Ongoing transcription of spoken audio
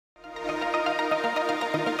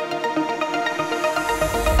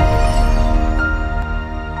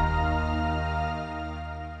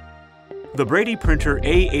The BradyPrinter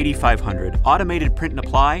A8500 Automated Print and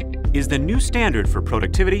Apply is the new standard for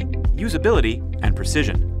productivity, usability, and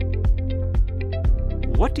precision.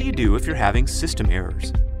 What do you do if you're having system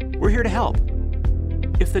errors? We're here to help.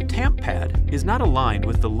 If the tamp pad is not aligned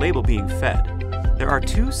with the label being fed, there are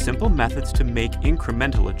two simple methods to make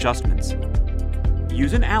incremental adjustments.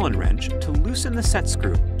 Use an Allen wrench to loosen the set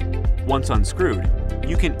screw. Once unscrewed,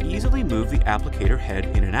 you can easily move the applicator head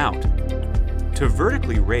in and out. To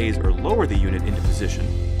vertically raise or lower the unit into position,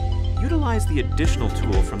 utilize the additional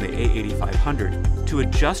tool from the A8500 to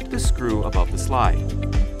adjust the screw above the slide.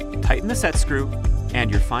 Tighten the set screw, and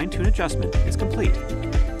your fine-tune adjustment is complete.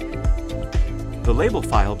 The label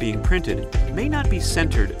file being printed may not be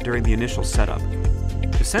centered during the initial setup.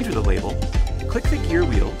 To center the label, click the gear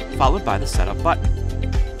wheel followed by the Setup button.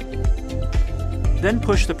 Then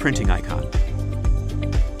push the printing icon.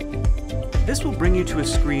 This will bring you to a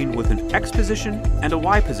screen with an X position and a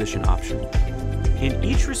Y position option. In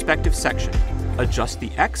each respective section, adjust the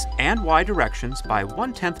X and Y directions by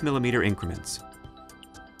 1/10 millimeter increments.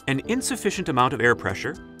 An insufficient amount of air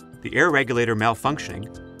pressure, the air regulator malfunctioning,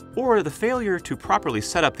 or the failure to properly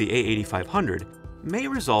set up the A8500 may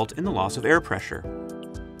result in the loss of air pressure.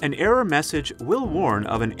 An error message will warn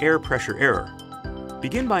of an air pressure error.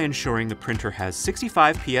 Begin by ensuring the printer has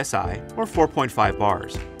 65 psi or 4.5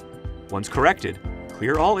 bars. Once corrected,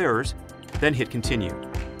 clear all errors, then hit Continue.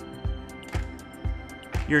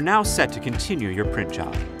 You're now set to continue your print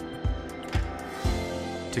job.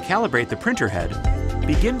 To calibrate the printer head,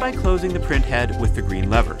 begin by closing the print head with the green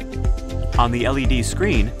lever. On the LED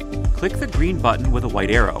screen, click the green button with a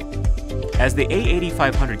white arrow. As the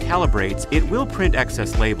A8500 calibrates, it will print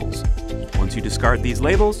excess labels. Once you discard these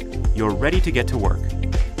labels, you're ready to get to work.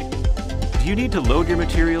 Do you need to load your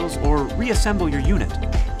materials or reassemble your unit?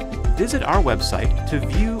 Visit our website to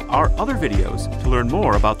view our other videos to learn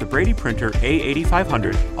more about the BradyPrinter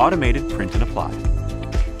A8500 Automated Print and Apply.